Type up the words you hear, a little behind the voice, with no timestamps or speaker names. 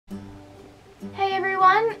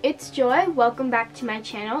everyone, it's Joy. Welcome back to my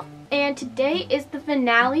channel, and today is the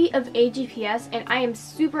finale of AGPS, and I am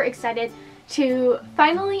super excited to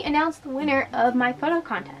finally announce the winner of my photo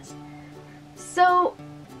contest. So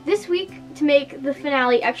this week, to make the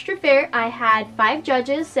finale extra fair, I had 5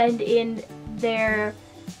 judges send in their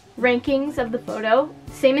rankings of the photo,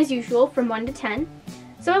 same as usual, from 1 to 10.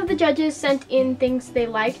 Some of the judges sent in things they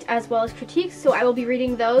liked as well as critiques, so I will be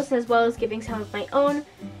reading those as well as giving some of my own.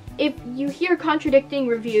 If you hear contradicting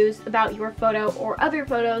reviews about your photo or other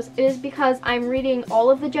photos, it is because I'm reading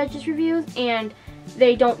all of the judges' reviews and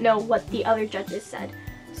they don't know what the other judges said.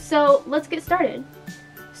 So let's get started.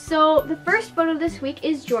 So the first photo this week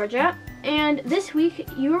is Georgia, and this week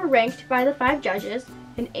you were ranked by the 5 judges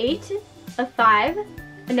an 8, a 5,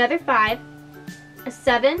 another 5, a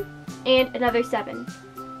 7, and another 7.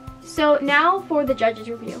 So now for the judges'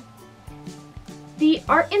 review. The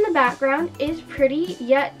art in the background is pretty,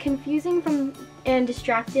 yet confusing and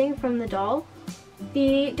distracting from the doll.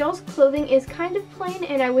 The doll's clothing is kind of plain,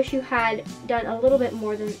 and I wish you had done a little bit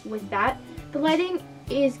more with that. The lighting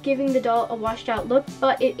is giving the doll a washed out look,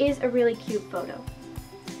 but it is a really cute photo.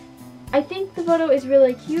 I think the photo is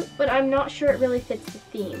really cute, but I'm not sure it really fits the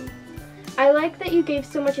theme. I like that you gave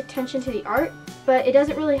so much attention to the art, but it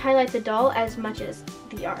doesn't really highlight the doll as much as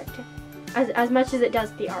the art, as much as it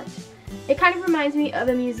does the art. It kind of reminds me of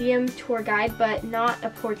a museum tour guide, but not a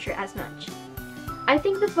portrait as much. I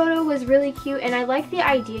think the photo was really cute, and I like the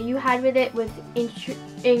idea you had with it, with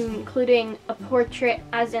including a portrait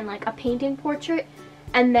as in like a painted portrait,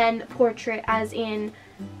 and then portrait as in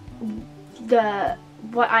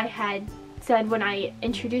what I had said when I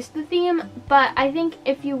introduced the theme. But I think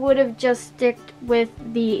if you would have just sticked with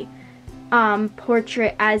the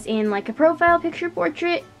portrait as in like a profile picture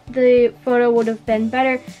portrait, the photo would have been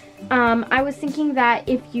better. I was thinking that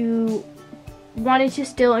if you wanted to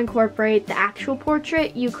still incorporate the actual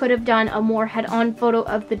portrait, you could have done a more head-on photo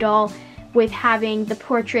of the doll with having the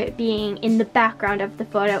portrait being in the background of the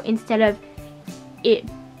photo instead of it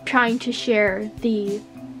trying to share the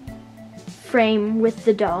frame with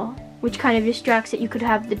the doll, which kind of distracts it. You could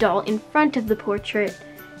have the doll in front of the portrait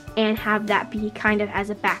and have that be kind of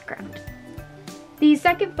as a background. The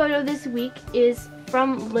second photo this week is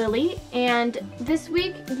from Lily, and this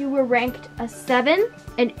week you were ranked a 7,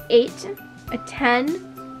 an 8, a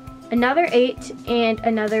 10, another 8, and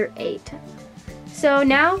another 8. So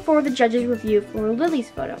now for the judges' review for Lily's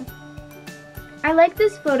photo. I like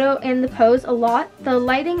this photo and the pose a lot. The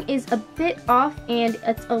lighting is a bit off and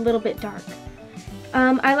it's a little bit dark.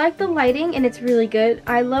 I like the lighting and it's really good.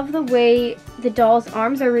 I love the way the doll's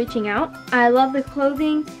arms are reaching out. I love the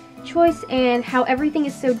clothing choice and how everything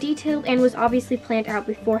is so detailed and was obviously planned out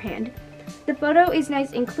beforehand. The photo is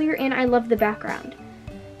nice and clear, and I love the background.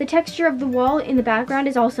 The texture of the wall in the background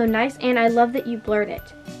is also nice, and I love that you blurred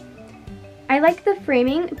it. I like the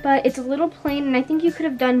framing, but it's a little plain, and I think you could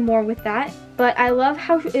have done more with that, but I love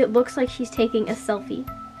how it looks like she's taking a selfie.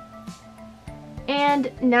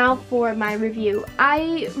 And now for my review.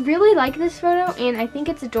 I really like this photo, and I think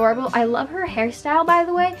it's adorable. I love her hairstyle, by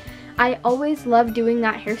the way. I always love doing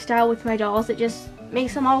that hairstyle with my dolls. It just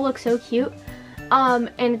makes them all look so cute. And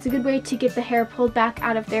it's a good way to get the hair pulled back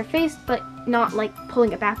out of their face, but not like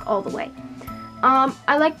pulling it back all the way.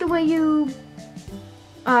 I like the way you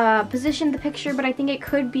positioned the picture, but I think it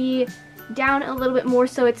could be down a little bit more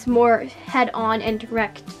so it's more head-on and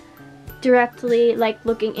directly like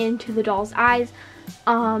looking into the doll's eyes.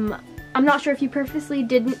 I'm not sure if you purposely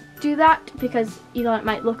didn't do that because you thought it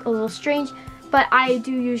might look a little strange, but I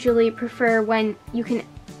do usually prefer when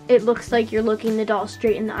it looks like you're looking the doll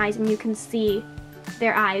straight in the eyes and you can see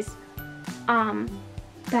their eyes.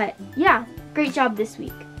 But yeah, great job this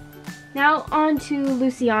week. Now on to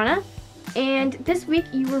Luciana, and this week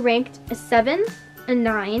you were ranked a 7, a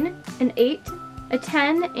 9, an 8, a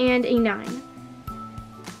 10, and a 9.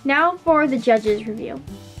 Now for the judges' review.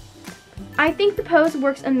 I think the pose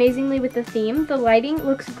works amazingly with the theme, the lighting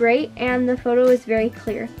looks great, and the photo is very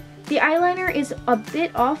clear. The eyeliner is a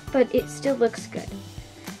bit off, but it still looks good.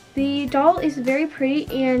 The doll is very pretty,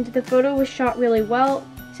 and the photo was shot really well.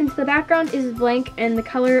 Since the background is blank and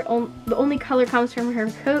the only color comes from her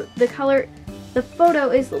coat, the photo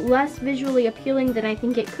is less visually appealing than I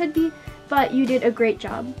think it could be, but you did a great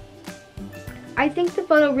job. I think the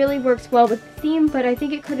photo really works well with the theme, but I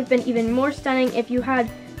think it could have been even more stunning if you had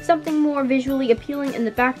something more visually appealing in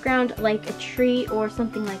the background, like a tree or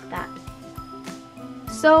something like that.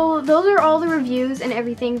 So those are all the reviews and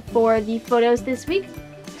everything for the photos this week.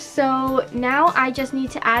 So now I just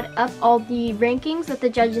need to add up all the rankings that the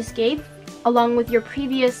judges gave, along with your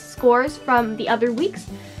previous scores from the other weeks.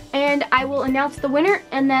 and I will announce the winner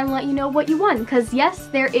and then let you know what you won, because yes,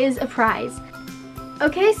 there is a prize.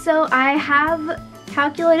 Okay, so I have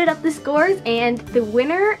calculated up the scores, and the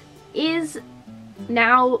winner is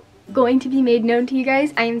now going to be made known to you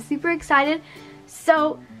guys. I am super excited.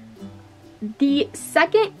 So the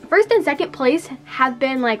first and second place have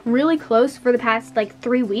been like really close for the past like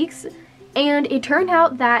 3 weeks, and it turned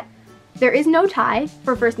out that there is no tie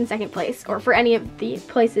for first and second place, or for any of the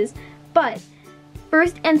places, but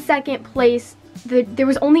first and second place, there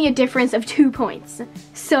was only a difference of 2 points.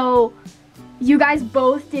 So you guys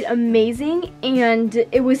both did amazing, and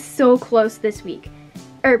it was so close this week,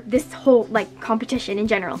 or this whole like competition in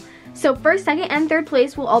general. So first, second, and third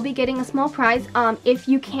place will all be getting a small prize. If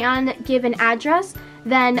you can give an address,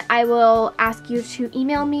 then I will ask you to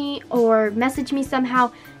email me or message me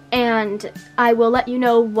somehow, and I will let you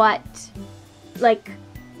know what, like,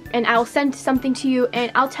 and I'll send something to you,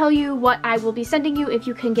 and I'll tell you what I will be sending you if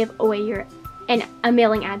you can give away a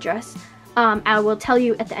mailing address. I will tell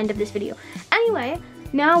you at the end of this video. Anyway,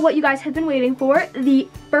 now what you guys have been waiting for, the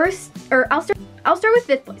first, or I'll start with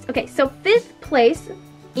 5th place. Okay, so 5th place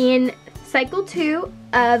in cycle 2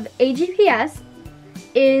 of AGPS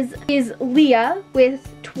is Leah with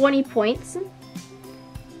 20 points.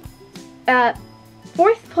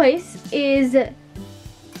 4th place is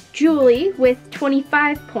Julie with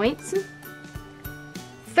 25 points.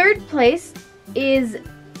 3rd place is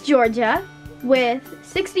Georgia with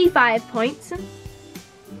 65 points.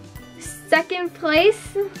 2nd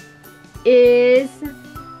place is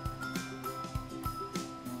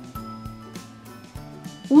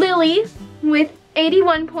Lily with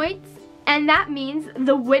 81 points, and that means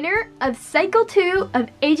the winner of cycle 2 of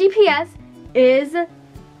AGPS is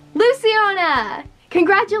Luciana.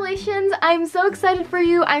 Congratulations, I'm so excited for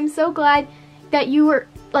you. I'm so glad that you were,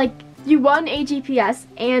 like, you won AGPS,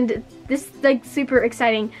 and this is like super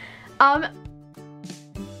exciting.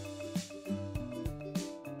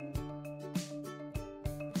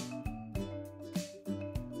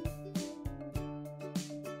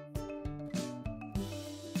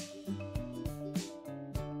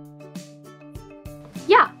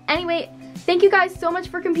 Yeah, anyway, thank you guys so much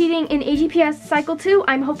for competing in AGPS Cycle 2.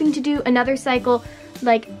 I'm hoping to do another cycle,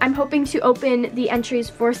 like, I'm hoping to open the entries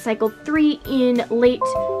for Cycle 3 in late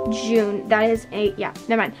June. That is yeah,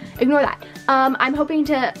 never mind, ignore that. I'm hoping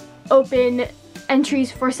to open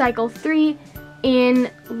entries for Cycle 3 in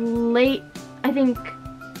late, I think,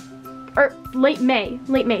 or late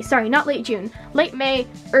May, sorry, not late June, late May,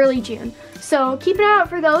 early June. So keep an eye out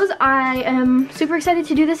for those. I am super excited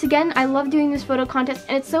to do this again. I love doing this photo contest,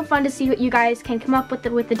 and it's so fun to see what you guys can come up with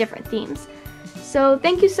with the different themes. So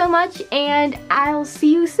thank you so much, and I'll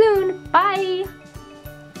see you soon. Bye!